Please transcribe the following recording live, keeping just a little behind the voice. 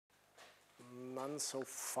none so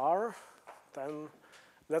far. Then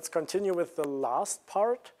let's continue with the last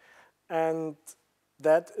part, and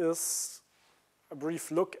that is a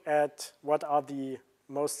brief look at what are the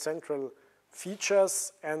most central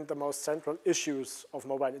features and the most central issues of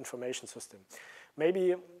mobile information system.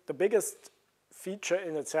 Maybe the biggest feature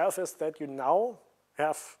in itself is that you now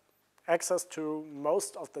have access to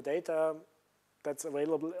most of the data that's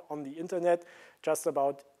available on the internet just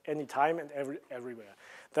about any time and everywhere.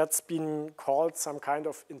 That's been called some kind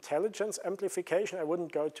of intelligence amplification. I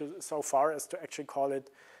wouldn't go so far as to actually call it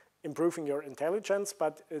improving your intelligence,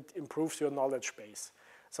 but it improves your knowledge base.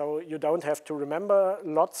 So you don't have to remember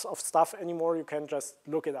lots of stuff anymore. You can just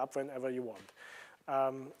look it up whenever you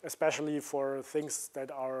want, especially for things that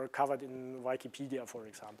are covered in Wikipedia, for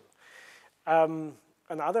example.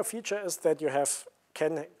 Another feature is that you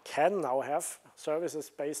can now have services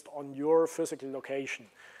based on your physical location,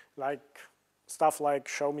 like stuff like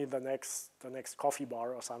show me the next coffee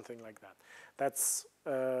bar or something like that. That's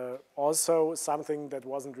also something that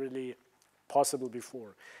wasn't really possible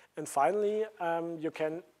before. And finally, you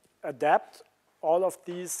can adapt all of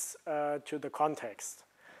these to the context.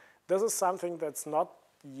 This is something that's not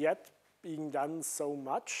yet being done so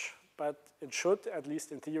much, but it should, at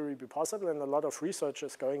least in theory, be possible, and a lot of research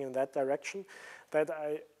is going in that direction, that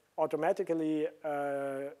I automatically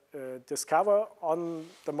discover on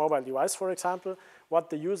the mobile device, for example, what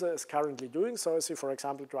the user is currently doing. So is he, for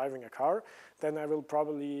example, driving a car, then I will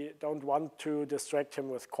probably don't want to distract him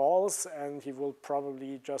with calls, and he will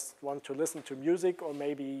probably just want to listen to music or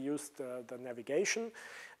maybe use the navigation,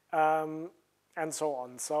 and so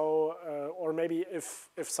on. So, or maybe if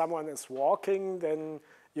someone is walking, then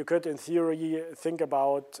you could, in theory, think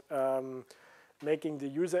about making the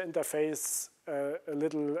user interface a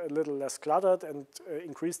little less cluttered and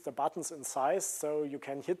increase the buttons in size so you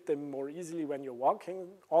can hit them more easily when you're walking.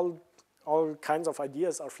 All kinds of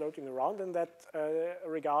ideas are floating around in that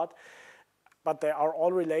regard, but they are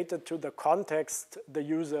all related to the context the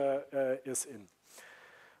user is in.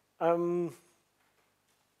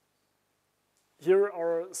 Here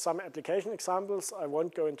are some application examples. I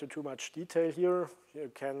won't go into too much detail here. You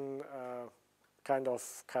can kind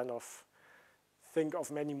of think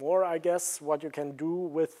of many more, I guess, what you can do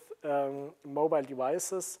with mobile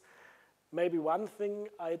devices. Maybe one thing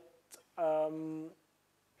I'd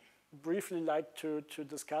briefly like to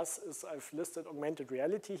discuss is I've listed augmented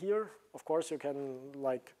reality here. Of course, you can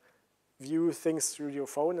view things through your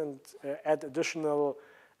phone and add additional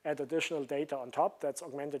data on top. That's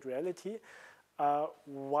augmented reality.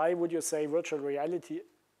 Why would you say virtual reality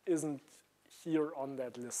isn't here on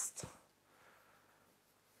that list?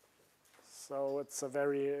 So it's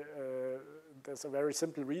there's a very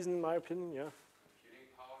simple reason, in my opinion. Yeah. Computing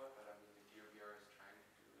power, but I mean the Gear VR is trying to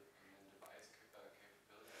do it in device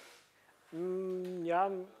capabilities. Yeah,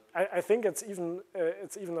 I think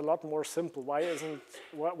it's even a lot more simple.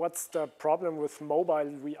 What's the problem with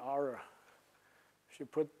mobile VR? If you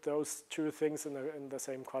put those two things in the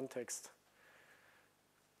same context.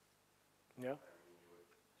 Yeah. I mean, you would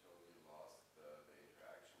totally lost the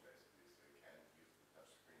interaction basically, so you can't use the touch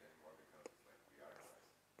screen anymore because it's like VR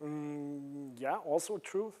device. Yeah, also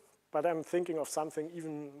true, but I'm thinking of something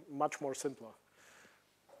even much more simpler.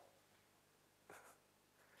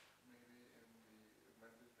 Maybe in the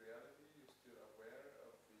augmented reality, you're still aware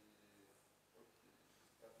of the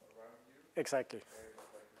stuff around you. Exactly. And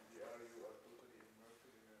like in VR, you are totally immersed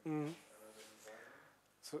in another environment.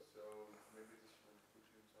 So maybe this will put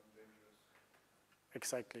you in some dangerous.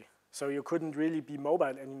 Exactly. So you couldn't really be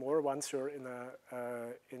mobile anymore once you're in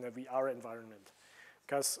a VR environment,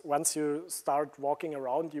 because once you start walking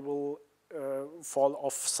around, you will fall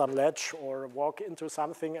off some ledge or walk into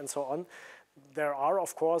something and so on. There are,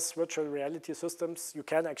 of course, virtual reality systems. You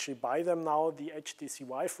can actually buy them now, the HTC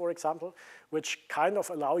Vive, for example, which kind of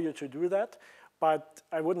allow you to do that. But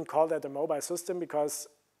I wouldn't call that a mobile system because,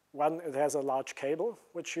 one, it has a large cable,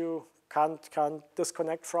 which you can't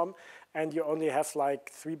disconnect from, and you only have like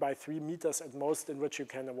 3 by 3 meters at most in which you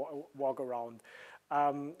can walk around.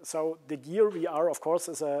 So the Gear VR, of course,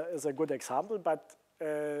 is a good example, but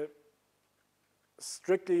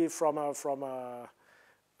strictly from a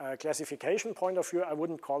classification point of view, I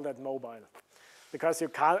wouldn't call that mobile, because you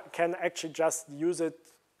can actually just use it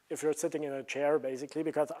if you're sitting in a chair, basically,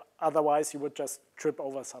 because otherwise you would just trip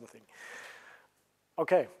over something.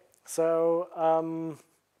 Okay, so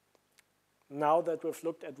now that we've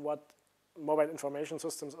looked at what mobile information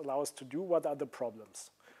systems allow us to do, what are the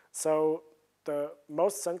problems? So the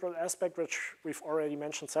most central aspect, which we've already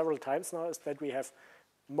mentioned several times now, is that we have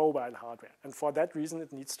mobile hardware. And for that reason,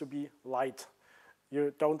 it needs to be light.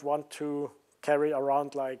 You don't want to carry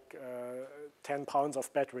around like 10 pounds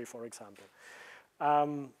of battery, for example.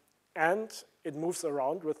 And it moves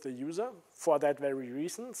around with the user for that very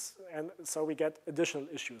reasons, and so we get additional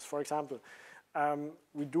issues. For example,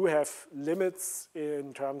 we do have limits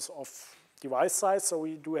in terms of device size, so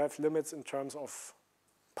we do have limits in terms of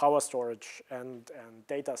power storage and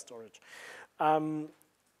data storage.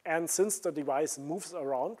 And since the device moves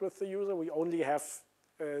around with the user, we only have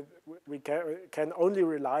we can only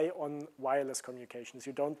rely on wireless communications.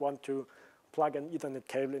 You don't want to plug an Ethernet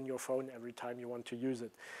cable in your phone every time you want to use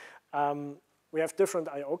it. We have different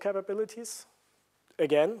I/O capabilities,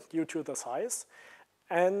 again, due to the size.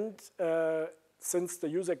 And since the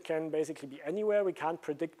user can basically be anywhere, we can't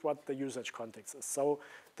predict what the usage context is. So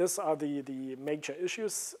these are the major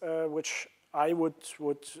issues which I would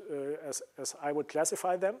as I would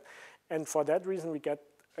classify them. And for that reason, we get,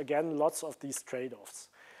 again, lots of these trade-offs.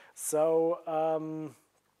 So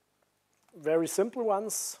very simple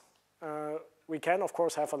ones. We can, of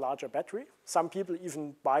course, have a larger battery. Some people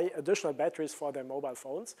even buy additional batteries for their mobile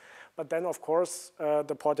phones. But then, of course,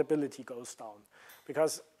 the portability goes down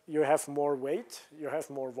because you have more weight, you have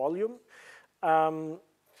more volume.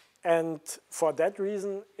 And for that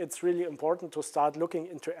reason, it's really important to start looking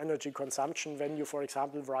into energy consumption when you, for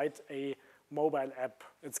example, write a mobile app.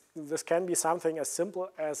 This can be something as simple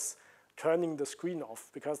as turning the screen off,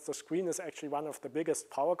 because the screen is actually one of the biggest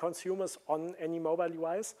power consumers on any mobile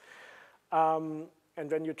device. And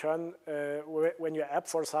when you turn, when your app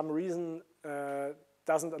for some reason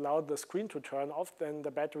doesn't allow the screen to turn off, then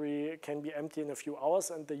the battery can be empty in a few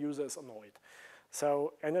hours and the user is annoyed.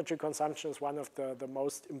 So energy consumption is one of the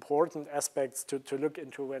most important aspects to look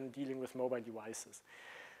into when dealing with mobile devices.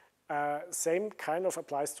 Same kind of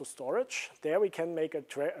applies to storage. There we can make a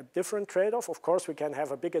different trade-off. Of course, we can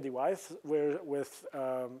have a bigger device with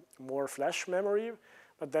more flash memory,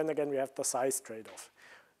 but then again, we have the size trade-off.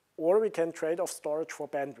 Or we can trade off storage for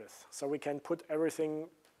bandwidth. So we can put everything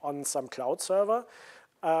on some cloud server.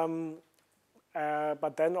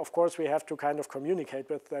 But then, of course, we have to kind of communicate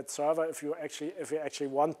with that server if you actually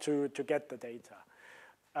want to get the data.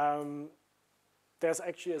 There's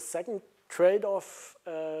actually a second trade-off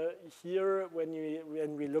here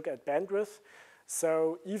when we look at bandwidth.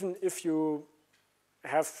 So even if you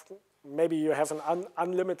have, maybe you have an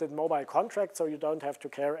unlimited mobile contract, so you don't have to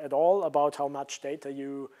care at all about how much data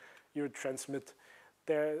you transmit.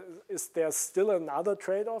 There's still another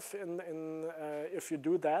trade-off if you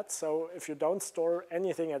do that. So if you don't store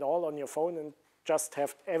anything at all on your phone and just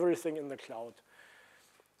have everything in the cloud.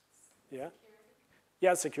 Yeah.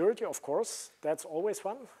 Yeah, security, of course. That's always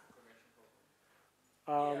one.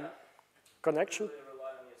 Connection. Really rely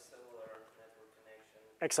on your cellular network connection.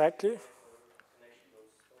 Exactly. Connection will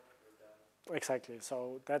stop or down. Exactly.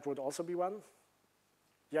 So that would also be one.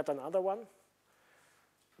 Yet another one.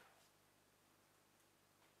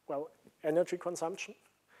 Well, energy consumption.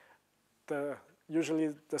 Usually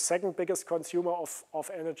the second biggest consumer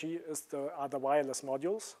of energy are the wireless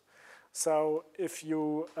modules. So if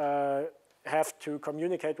you have to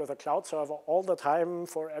communicate with a cloud server all the time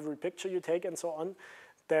for every picture you take and so on,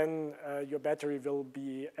 then your battery will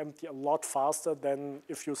be empty a lot faster than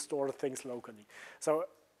if you store things locally. So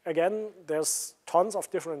again, there's tons of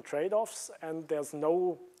different trade-offs and there's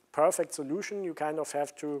no perfect solution. You kind of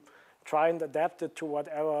have to try and adapt it to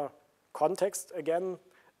whatever context, again,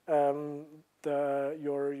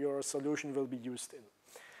 your solution will be used in.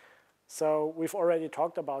 So we've already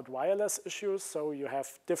talked about wireless issues. So you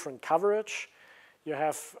have different coverage. You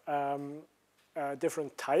have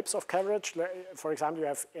different types of coverage. For example, you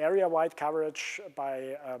have area-wide coverage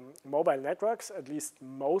by mobile networks, at least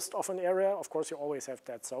most of an area. Of course, you always have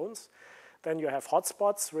dead zones. Then you have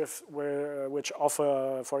hotspots which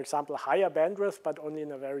offer, for example, higher bandwidth, but only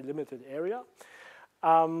in a very limited area.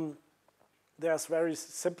 There's very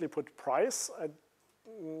simply put price.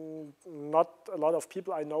 Not a lot of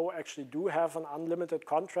people I know actually do have an unlimited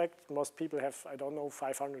contract. Most people have, I don't know,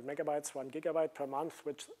 500 megabytes, 1 gigabyte per month,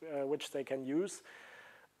 which they can use.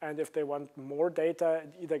 And if they want more data,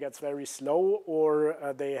 it either gets very slow or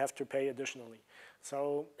they have to pay additionally.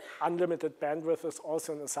 So unlimited bandwidth is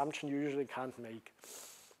also an assumption you usually can't make.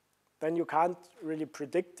 Then you can't really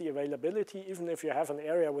predict the availability, even if you have an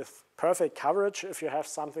area with perfect coverage. If you have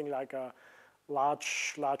something like a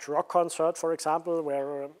large rock concert, for example,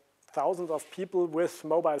 where thousands of people with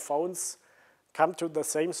mobile phones come to the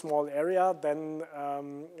same small area, then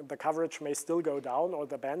the coverage may still go down, or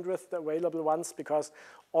the bandwidth, the available ones, because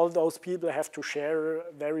all those people have to share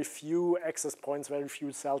very few access points, very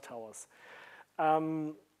few cell towers.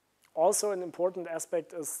 Also, an important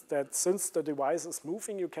aspect is that since the device is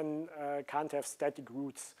moving, you can't have static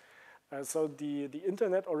routes. So the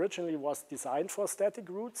internet originally was designed for static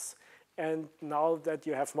routes, and now that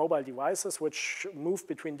you have mobile devices which move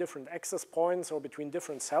between different access points or between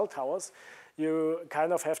different cell towers, you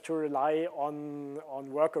kind of have to rely on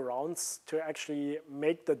workarounds to actually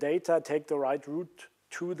make the data take the right route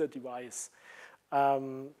to the device.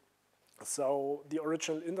 So the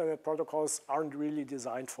original internet protocols aren't really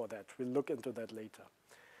designed for that. We'll look into that later.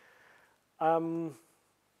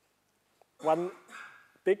 One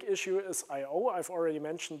big issue is I/O. I've already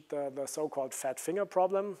mentioned the so-called fat finger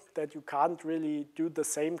problem, that you can't really do the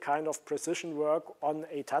same kind of precision work on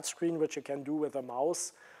a touchscreen which you can do with a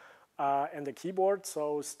mouse and a keyboard.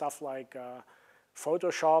 So stuff like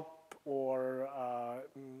Photoshop or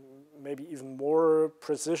maybe even more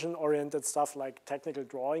precision-oriented stuff like technical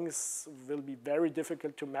drawings will be very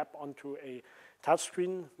difficult to map onto a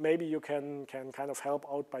touchscreen. Maybe you can kind of help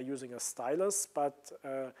out by using a stylus, but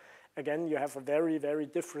again, you have a very, very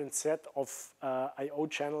different set of I/O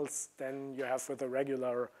channels than you have with a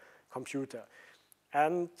regular computer.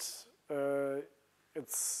 And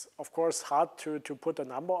it's, of course, hard to put a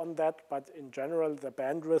number on that, but in general, the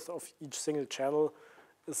bandwidth of each single channel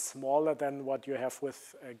is smaller than what you have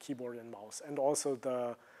with a keyboard and mouse, and also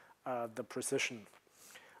the precision.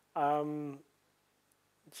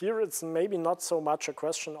 Here it's maybe not so much a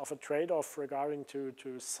question of a trade-off regarding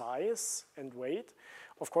to size and weight.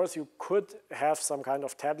 Of course, you could have some kind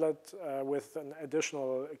of tablet with an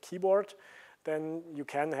additional keyboard. Then you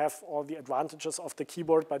can have all the advantages of the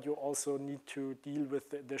keyboard, but you also need to deal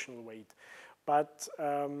with the additional weight. But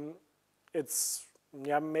it's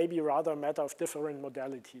maybe rather a matter of different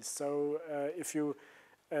modalities. So if you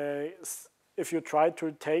try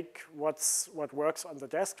to take what works on the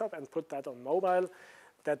desktop and put that on mobile,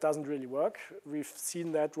 that doesn't really work. We've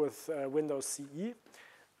seen that with Windows CE.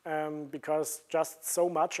 Because just so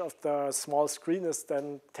much of the small screen is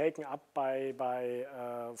then taken up by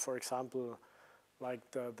for example, like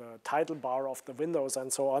the title bar of the Windows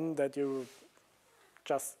and so on, that you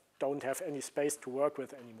just don't have any space to work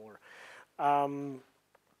with anymore.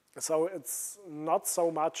 So it's not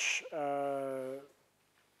so much a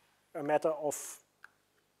matter of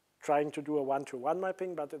trying to do a one-to-one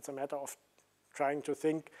mapping, but it's a matter of trying to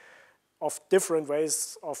think of different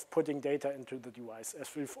ways of putting data into the device,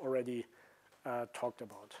 as we've already talked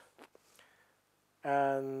about.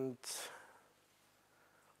 And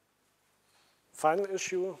final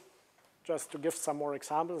issue, just to give some more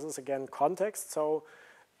examples, is again context. So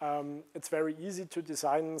it's very easy to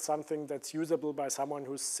design something that's usable by someone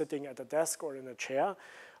who's sitting at a desk or in a chair.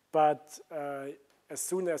 But as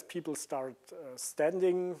soon as people start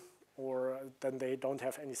standing, or then they don't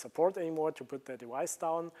have any support anymore to put their device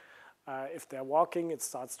down. If they're walking, it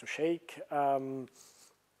starts to shake.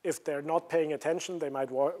 If they're not paying attention, they might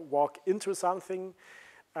walk into something.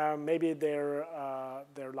 Maybe they're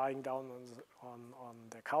lying down on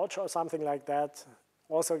their couch or something like that.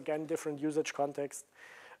 Also, again, different usage context.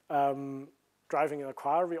 Driving in a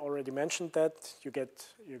car, we already mentioned that. You get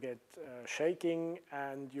shaking,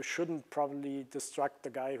 and you shouldn't probably distract the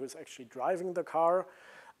guy who's actually driving the car.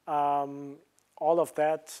 All of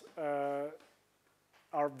that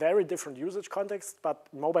are very different usage contexts, but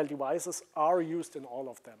mobile devices are used in all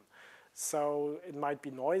of them. So it might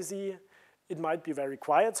be noisy, it might be very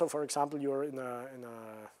quiet. So for example, you're in a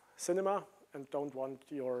cinema and don't want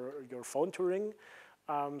your phone to ring.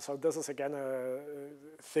 So this is again a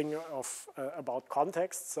thing of about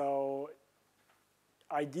context. So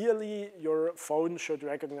ideally, your phone should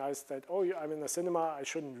recognize that, oh, I'm in a cinema, I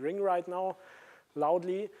shouldn't ring right now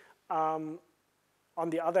loudly. On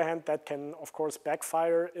the other hand, that can, of course,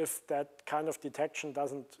 backfire if that kind of detection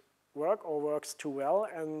doesn't work or works too well,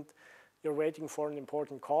 and you're waiting for an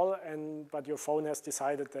important call, but your phone has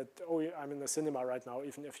decided that, oh, I'm in the cinema right now,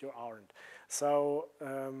 even if you aren't. So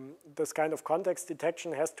this kind of context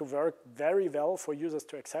detection has to work very well for users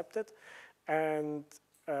to accept it. And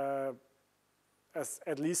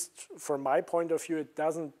at least from my point of view, it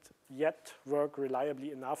doesn't yet work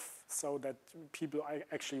reliably enough so that people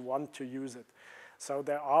actually want to use it. So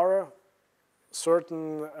there are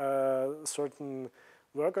certain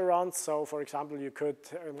workarounds. So for example, you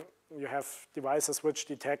have devices which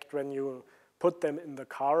detect when you put them in the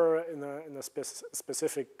car in a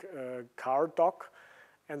specific car dock,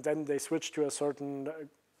 and then they switch to a certain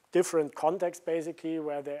different context basically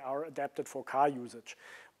where they are adapted for car usage.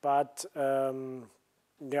 But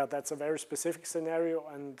yeah, that's a very specific scenario,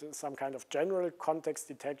 and some kind of general context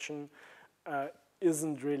detection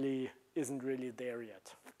isn't really there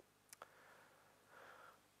yet.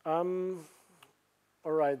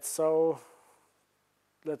 All right, so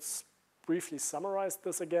let's briefly summarize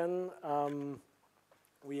this again.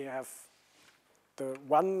 we have the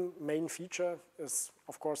one main feature is,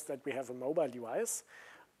 of course, that we have a mobile device.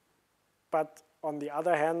 But on the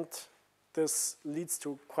other hand, this leads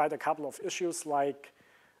to quite a couple of issues like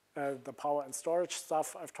the power and storage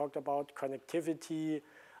stuff I've talked about, connectivity,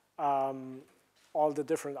 all the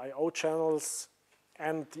different I/O channels,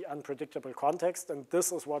 and the unpredictable context. And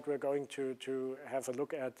this is what we're going to have a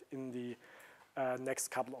look at in the next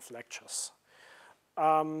couple of lectures.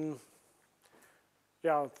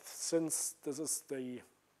 Yeah, since this is the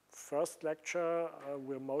first lecture,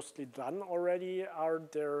 we're mostly done already. Are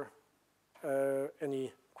there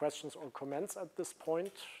any questions or comments at this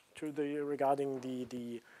point regarding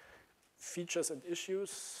the features and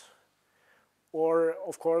issues? Or,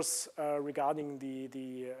 of course, regarding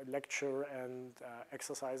the lecture and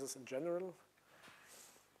exercises in general?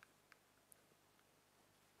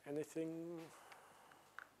 Anything?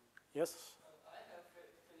 Yes? I have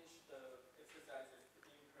finished the exercises in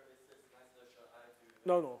premises master. Shall I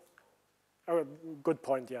do? No. Oh, good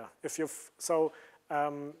point. Yeah. If you've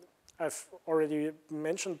I've already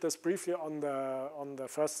mentioned this briefly on the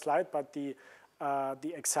first slide, but the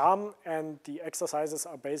exam and the exercises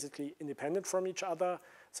are basically independent from each other.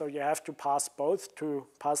 So you have to pass both to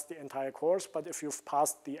pass the entire course. But if you've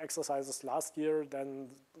passed the exercises last year, then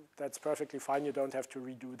that's perfectly fine. You don't have to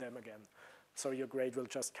redo them again. So your grade will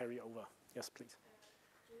just carry over. Yes, please.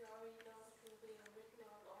 Do you already know if it will be a written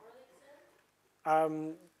or oral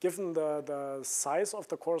exam? Given the size of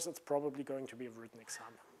the course, it's probably going to be a written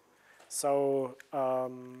exam. So,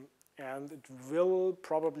 and it will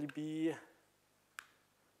probably be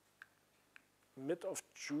mid of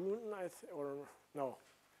June,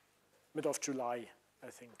 mid of July, I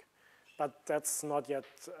think. But that's not yet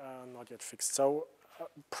fixed. So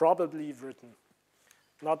probably written.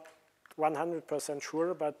 Not 100%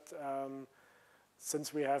 sure, but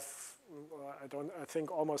since we have, I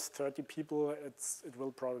think almost 30 people, it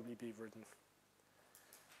will probably be written.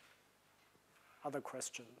 Other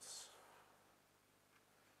questions?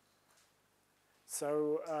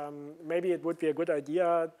 So maybe it would be a good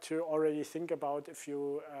idea to already think about if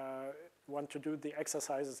you want to do the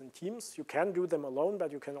exercises in teams. You can do them alone,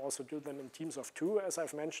 but you can also do them in teams of 2, as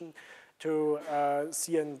I've mentioned, to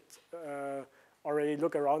see and already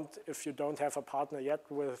look around if you don't have a partner yet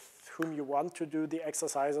with whom you want to do the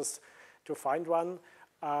exercises, to find one.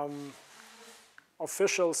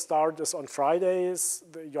 Official start is on Fridays.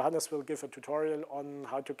 Johannes will give a tutorial on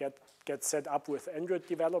how to get set up with Android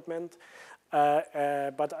development.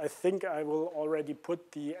 But I think I will already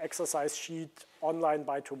put the exercise sheet online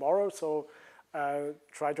by tomorrow. So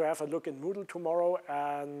try to have a look in Moodle tomorrow,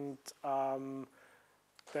 and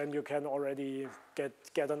then you can already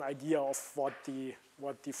get an idea of what the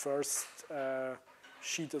first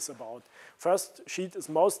sheet is about. First sheet is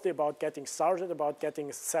mostly about getting started, about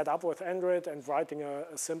getting set up with Android and writing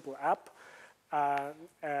a simple app.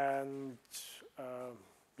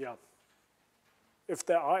 Yeah. If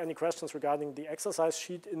there are any questions regarding the exercise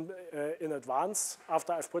sheet in advance,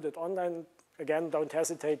 after I've put it online, again, don't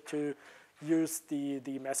hesitate to use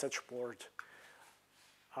the message board.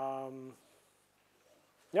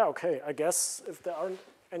 Yeah, okay, I guess if there aren't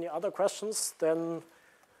any other questions, then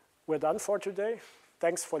we're done for today.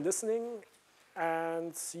 Thanks for listening,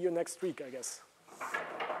 and see you next week, I guess.